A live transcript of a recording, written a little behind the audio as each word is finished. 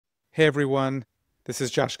Hey everyone, this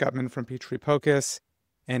is Josh Guttman from Peachtree POCUS,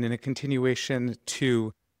 and in a continuation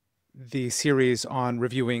to the series on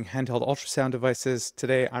reviewing handheld ultrasound devices,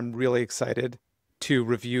 today I'm really excited to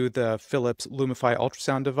review the Philips Lumify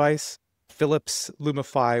ultrasound device. Philips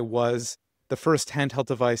Lumify was the first handheld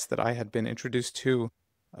device that I had been introduced to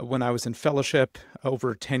when I was in fellowship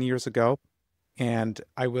over 10 years ago, and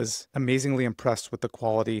I was amazingly impressed with the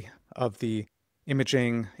quality of the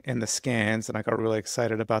imaging and the scans, and I got really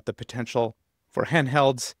excited about the potential for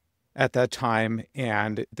handhelds at that time,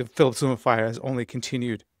 and the Philips Lumify has only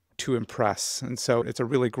continued to impress. And so it's a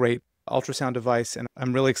really great ultrasound device, and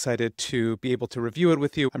I'm really excited to be able to review it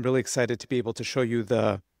with you. I'm really excited to be able to show you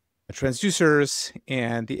the transducers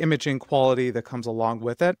and the imaging quality that comes along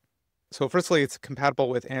with it. So firstly, it's compatible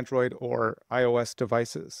with Android or iOS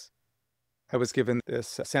devices. I was given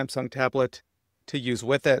this Samsung tablet to use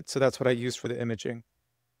with it, so that's what I used for the imaging.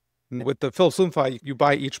 And with the Philips Lumify, you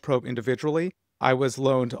buy each probe individually. I was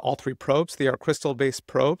loaned all three probes. They are crystal-based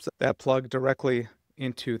probes that plug directly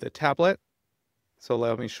into the tablet. So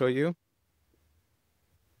let me show you.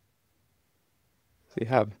 So you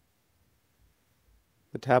have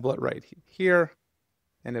the tablet right here,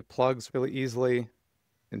 and it plugs really easily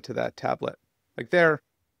into that tablet, like there,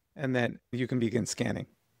 and then you can begin scanning.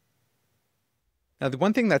 Now, the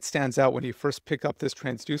one thing that stands out when you first pick up this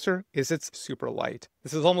transducer is it's super light.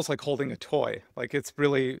 This is almost like holding a toy. Like it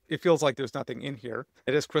feels like there's nothing in here.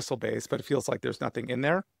 It is crystal-based, but it feels like there's nothing in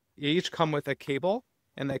there. You each come with a cable,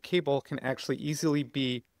 and that cable can actually easily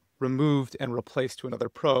be removed and replaced to another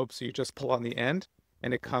probe. So you just pull on the end,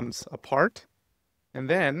 and it comes apart. And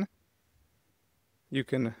then you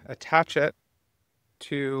can attach it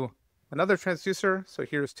to another transducer. So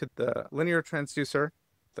here's to the linear transducer.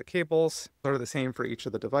 The cables are the same for each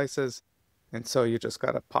of the devices, and so you just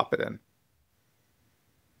got to pop it in.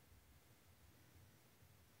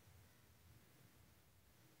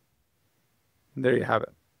 And there you have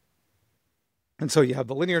it. And so you have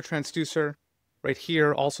the linear transducer right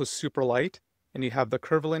here, also super light, and you have the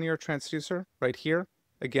curvilinear transducer right here.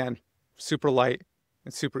 Again, super light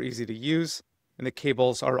and super easy to use. And the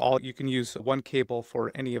cables are you can use one cable for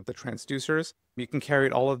any of the transducers. You can carry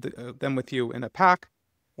all of them with you in a pack,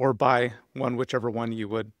 or buy one, whichever one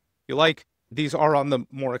you like. These are on the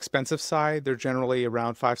more expensive side. They're generally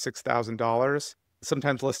around $5,000-$6,000,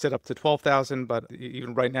 sometimes listed up to $12,000, but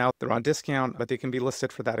even right now they're on discount, but they can be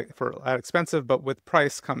listed for that expensive, but with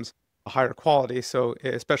price comes a higher quality. So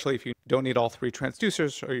especially if you don't need all three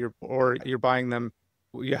transducers, or you're buying them,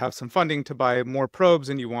 you have some funding to buy more probes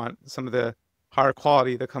and you want some of the higher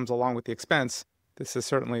quality that comes along with the expense, this is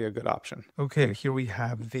certainly a good option. Okay, here we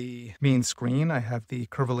have the main screen. I have the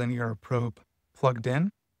curvilinear probe plugged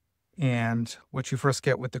in. And what you first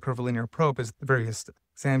get with the curvilinear probe is the various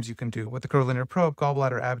exams you can do. With the curvilinear probe,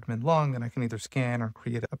 gallbladder, abdomen, lung, and I can either scan or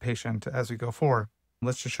create a patient as we go forward.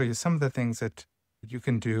 Let's just show you some of the things that you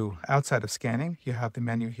can do outside of scanning. You have the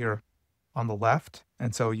menu here on the left,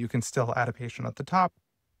 and so you can still add a patient at the top,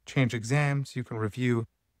 change exams. You can review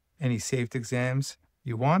any saved exams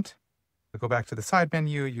you want. Go back to the side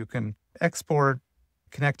menu, you can export,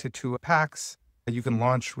 connect it to PACS. You can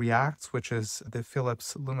launch Reacts, which is the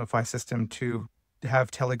Philips Lumify system, to have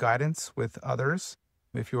teleguidance with others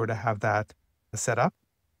if you were to have that set up.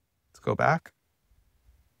 Let's go back.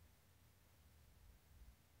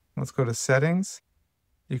 Let's go to settings.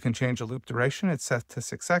 You can change the loop duration. It's set to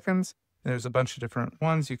 6 seconds. There's a bunch of different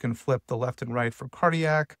ones. You can flip the left and right for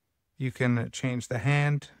cardiac. You can change the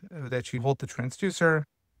hand that you hold the transducer,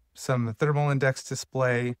 some thermal index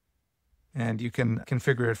display, and you can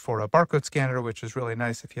configure it for a barcode scanner, which is really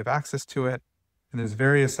nice if you have access to it. And there's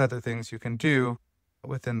various other things you can do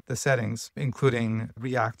within the settings, including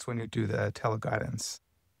Reacts when you do the teleguidance.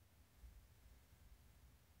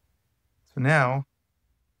 So now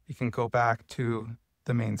you can go back to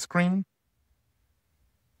the main screen,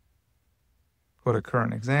 go to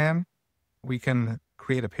current exam. We can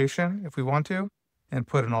create a patient if we want to, and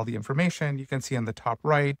put in all the information. You can see on the top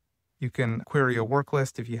right, you can query a work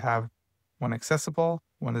list if you have one accessible.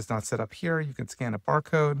 One is not set up here. You can scan a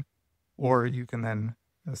barcode, or you can then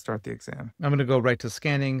start the exam. I'm going to go right to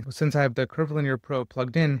scanning. Since I have the curvilinear probe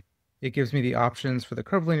plugged in, it gives me the options for the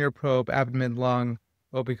curvilinear probe, abdomen, lung,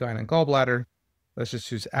 OB/GYN, and gallbladder. Let's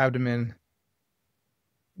just use abdomen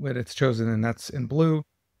when it's chosen, and that's in blue.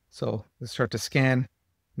 So let's start to scan.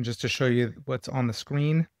 And just to show you what's on the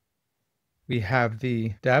screen, we have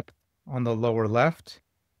the depth on the lower left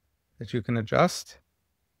that you can adjust.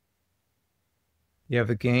 You have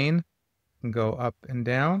the gain, you can go up and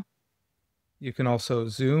down. You can also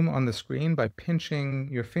zoom on the screen by pinching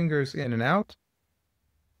your fingers in and out.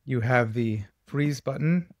 You have the freeze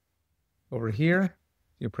button Over here,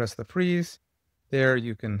 you press the freeze. There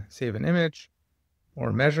you can save an image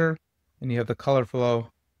or measure, and you have the color flow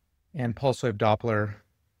and pulse wave Doppler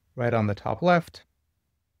right on the top left.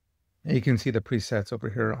 And you can see the presets over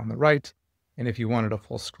here on the right. And if you wanted a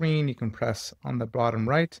full screen, you can press on the bottom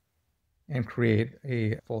right and create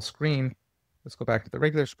a full screen. Let's go back to the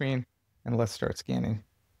regular screen and let's start scanning.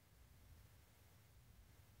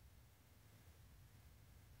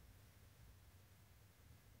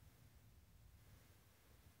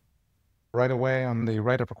 Right away on the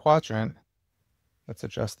right upper quadrant, let's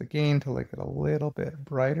adjust the gain to make it a little bit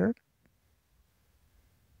brighter.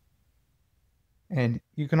 And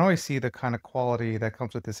you can always see the kind of quality that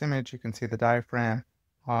comes with this image. You can see the diaphragm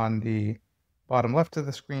on the bottom left of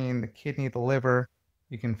the screen, the kidney, the liver.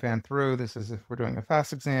 You can fan through. This is if we're doing a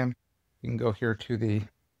fast exam. You can go here to the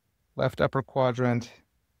left upper quadrant.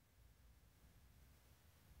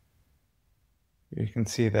 You can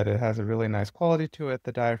see that it has a really nice quality to it,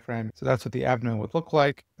 the diaphragm. So that's what the abdomen would look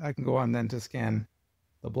like. I can go on then to scan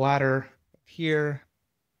the bladder here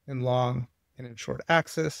in long and in short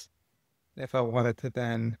axis. If I wanted to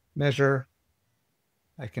then measure,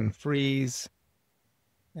 I can freeze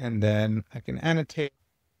and then I can annotate,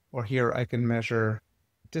 or here I can measure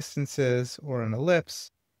distances or an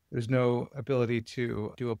ellipse. There's no ability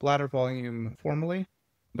to do a bladder volume formally,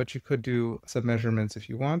 but you could do some measurements if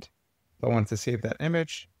you want. If I want to save that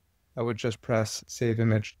image, I would just press Save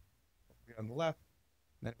Image here on the left,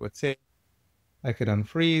 and then it would save. I could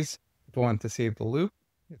unfreeze. If I want to save the loop,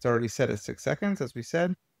 it's already set at 6 seconds, as we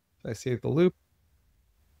said. So I save the loop.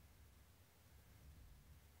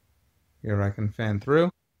 Here I can fan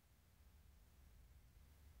through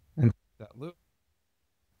and that loop.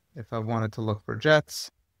 If I wanted to look for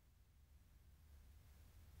jets,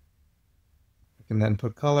 I can then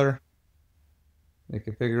put color, make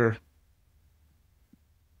it bigger.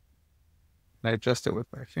 And I adjust it with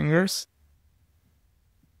my fingers.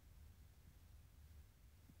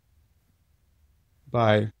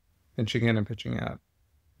 By pinching in and pinching out.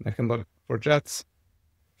 And I can look for jets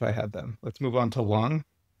if I had them. Let's move on to lung.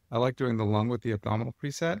 I like doing the lung with the abdominal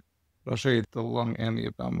preset, but I'll show you the lung and the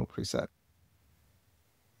abdominal preset.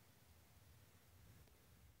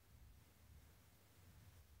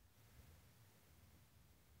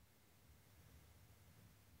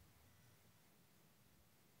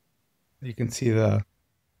 You can see the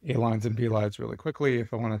A lines and B lines really quickly.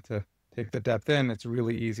 If I wanted to take the depth in, it's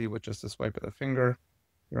really easy with just a swipe of the finger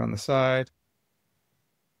here on the side.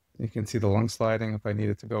 You can see the lung sliding. If I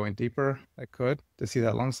needed to go in deeper, I could to see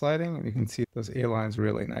that lung sliding. And you can see those A lines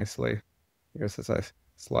really nicely. Here's as I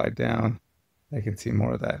slide down, I can see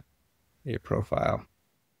more of that A profile.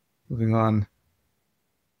 Moving on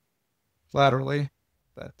laterally,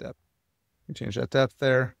 that depth. You change that depth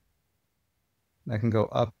there. And I can go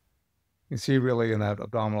up. You can see really in that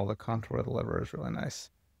abdominal, the contour of the liver is really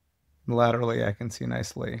nice. And laterally, I can see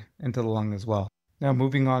nicely into the lung as well. Now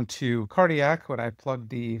moving on to cardiac, when I plugged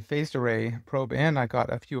the phased array probe in, I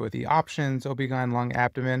got a few of the options, OB-GYN, lung,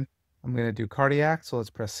 abdomen. I'm going to do cardiac, so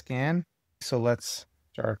let's press scan. So let's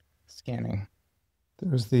start scanning.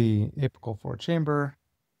 There's the apical 4 chamber.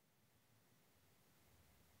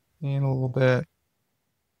 In a little bit.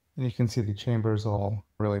 And you can see the chambers all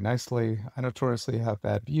really nicely. I notoriously have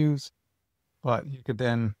bad views, but you could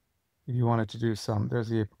then, if you wanted to do some, there's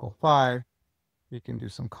the apical 5. You can do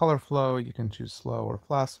some color flow. You can choose slow or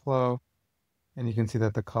fast flow. And you can see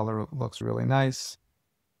that the color looks really nice.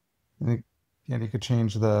 And you could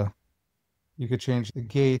change the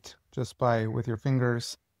gate just by, with your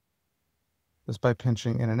fingers, just by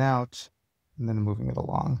pinching in and out, and then moving it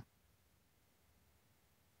along.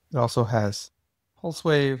 It also has pulse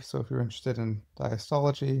wave. So if you're interested in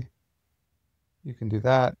diastology, you can do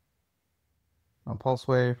that. On pulse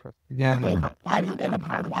wave, again, you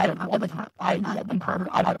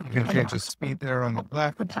can change the speed there on the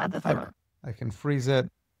left. I can freeze it.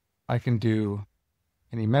 I can do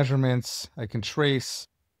any measurements. I can trace,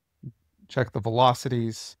 check the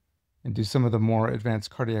velocities, and do some of the more advanced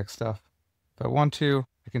cardiac stuff. If I want to,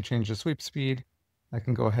 I can change the sweep speed. I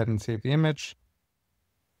can go ahead and save the image.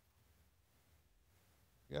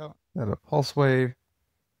 Yeah, got a pulse wave.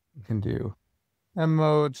 You can do M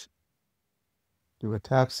mode. Do a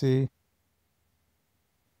TAPSY.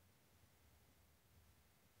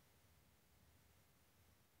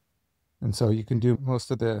 And so you can do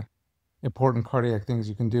most of the important cardiac things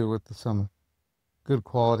you can do with some good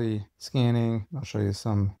quality scanning. I'll show you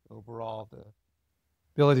some overall. The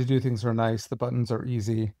ability to do things are nice. The buttons are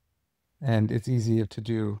easy. And it's easy to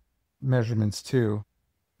do measurements too,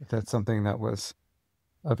 if that's something that was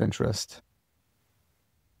of interest.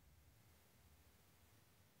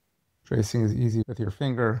 Tracing is easy with your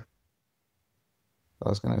finger. I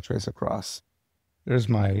was going to trace across. There's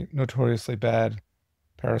my notoriously bad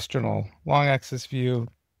parasternal long axis view,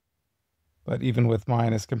 but even with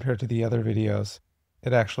mine as compared to the other videos,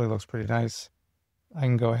 it actually looks pretty nice. I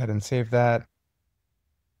can go ahead and save that.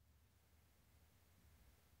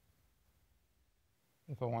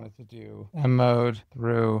 If I wanted to do M mode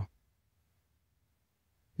through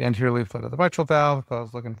the anterior leaflet of the mitral valve, if I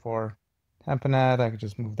was looking for tamponade, I could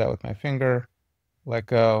just move that with my finger, let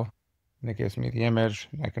go, and it gives me the image,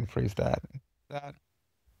 and I can freeze that. I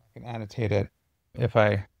can annotate it if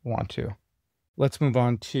I want to. Let's move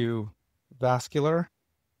on to vascular.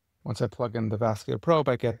 Once I plug in the vascular probe,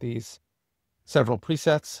 I get these several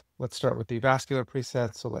presets. Let's start with the vascular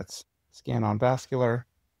preset. So let's scan on vascular,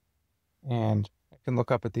 and I can look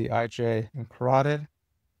up at the IJ and carotid.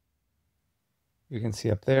 You can see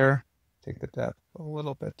up there, take the depth a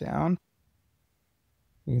little bit down.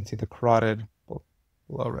 You can see the carotid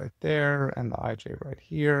below right there and the IJ right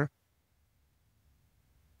here.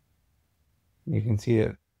 You can see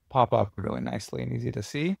it pop up really nicely and easy to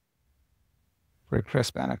see. Very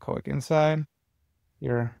crisp anechoic inside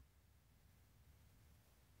here.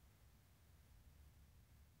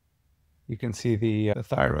 You can see the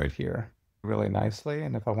thyroid here really nicely.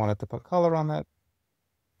 And if I wanted to put color on that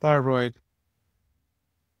thyroid,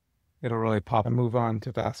 it'll really pop and move on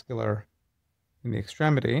to vascular in the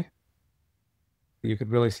extremity. You could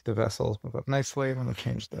really see the vessels move up nicely. I'm going to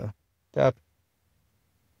change the depth.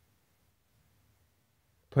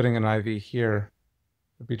 Putting an IV here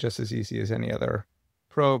would be just as easy as any other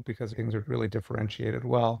probe because things are really differentiated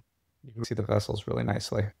well. You can see the vessels really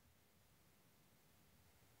nicely. If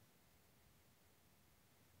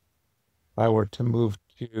I were to move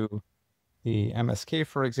to the MSK,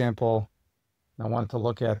 for example, and I want to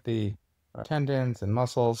look at the tendons and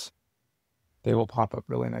muscles, they will pop up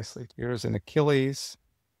really nicely. Here's an Achilles.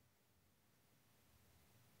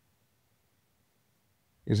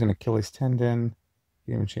 Here's an Achilles tendon.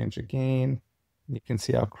 You can change the gain. You can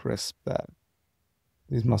see how crisp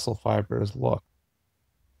these muscle fibers look.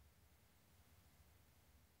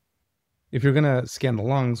 If you're going to scan the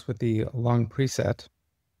lungs with the lung preset,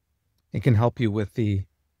 it can help you with the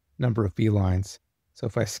number of B lines. So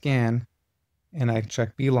if I scan and I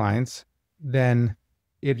check B lines, then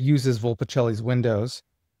it uses Volpicelli's windows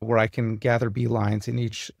where I can gather B lines in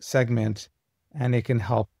each segment, and it can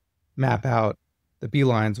help map out the B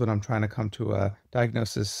lines when I'm trying to come to a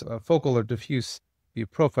diagnosis of focal or diffuse view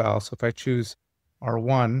profile. So if I choose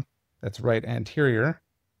R1, that's right anterior,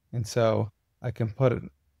 and so I can put it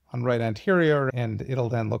on right anterior and it'll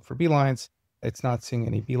then look for B lines. It's not seeing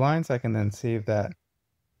any B lines. I can then save that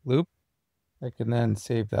loop.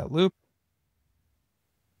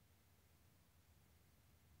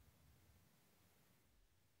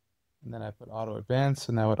 And then I put auto advance.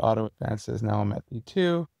 So now it auto advances. Now I'm at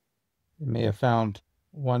B2. It may have found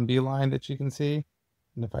one B line that you can see.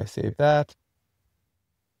 And if I save that,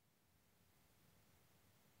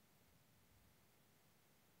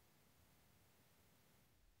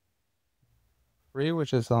 three,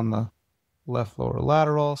 which is on the left lower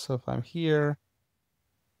lateral. So if I'm here,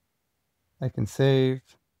 I can save.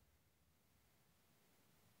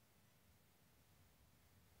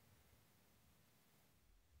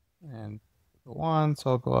 And the one,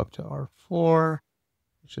 so I'll go up to R4,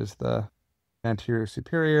 which is the anterior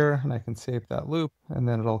superior, and I can save that loop, and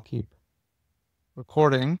then it'll keep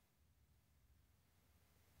recording.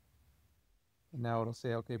 And now it'll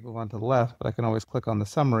say, okay, move on to the left, but I can always click on the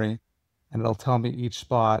summary, and it'll tell me each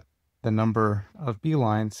spot the number of B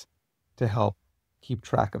lines to help keep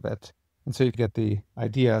track of it. And so you get the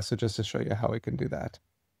idea. So just to show you how we can do that,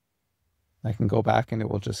 I can go back and it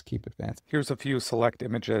will just keep advancing. Here's a few select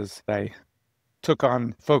images that I took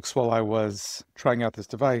on folks while I was trying out this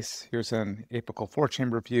device. Here's an apical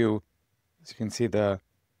 4-chamber view. As you can see, the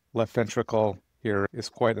left ventricle here is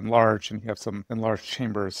quite enlarged, and you have some enlarged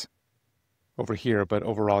chambers over here, but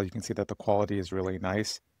overall you can see that the quality is really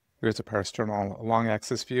nice. Here's a parasternal long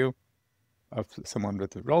axis view of someone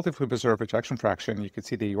with a relatively preserved ejection fraction. You can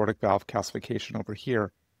see the aortic valve calcification over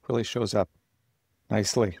here really shows up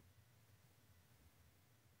nicely.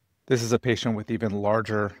 This is a patient with even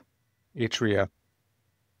larger atria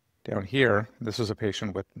down here. This was a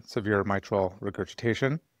patient with severe mitral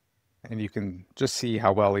regurgitation. And you can just see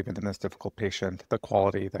how well, even in this difficult patient, the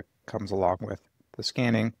quality that comes along with the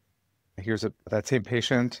scanning. Here's that same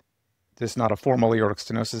patient. This is not a formal aortic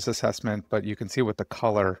stenosis assessment, but you can see with the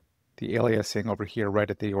color, the aliasing over here right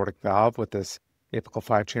at the aortic valve with this apical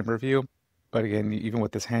 5-chamber view. But again, even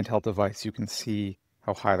with this handheld device, you can see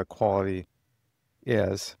how high the quality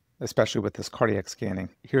is. especially with this cardiac scanning.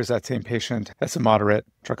 Here's that same patient. That's a moderate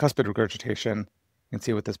tricuspid regurgitation. You can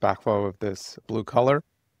see with this backflow of this blue color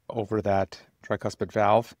over that tricuspid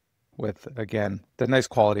valve with, again, the nice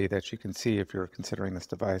quality that you can see if you're considering this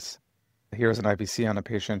device. Here's an IVC on a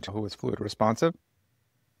patient who was fluid responsive.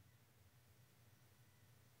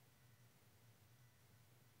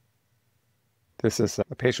 This is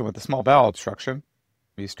a patient with a small bowel obstruction.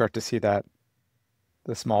 You start to see that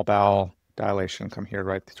the small bowel dilation come here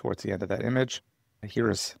right towards the end of that image.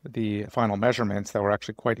 Here's the final measurements that were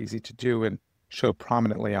actually quite easy to do and show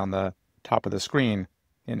prominently on the top of the screen,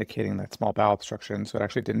 indicating that small bowel obstruction. So it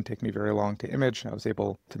actually didn't take me very long to image. I was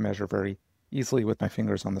able to measure very easily with my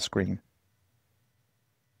fingers on the screen.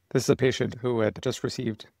 This is a patient who had just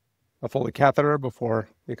received a Foley catheter before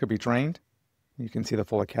it could be drained. You can see the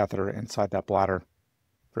Foley catheter inside that bladder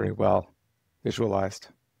very well visualized.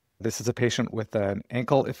 This is a patient with an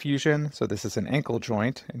ankle effusion. So this is an ankle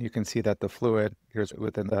joint, and you can see that the fluid here's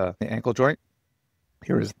within the ankle joint.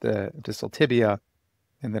 Here is the distal tibia,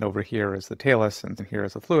 and then over here is the talus, and here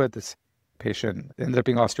is the fluid. This patient ended up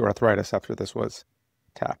being osteoarthritis after this was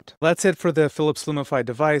tapped. That's it for the Philips Lumify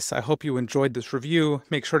device. I hope you enjoyed this review.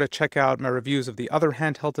 Make sure to check out my reviews of the other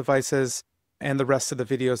handheld devices and the rest of the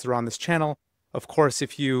videos that are on this channel. Of course,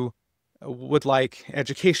 if you would like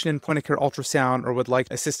education in point-of-care ultrasound or would like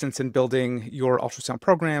assistance in building your ultrasound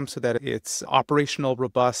program so that it's operational,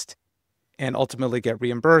 robust, and ultimately get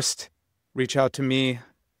reimbursed, reach out to me,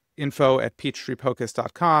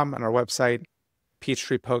 info@peachtreepocus.com, and our website,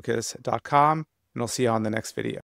 peachtreepocus.com, and I'll see you on the next video.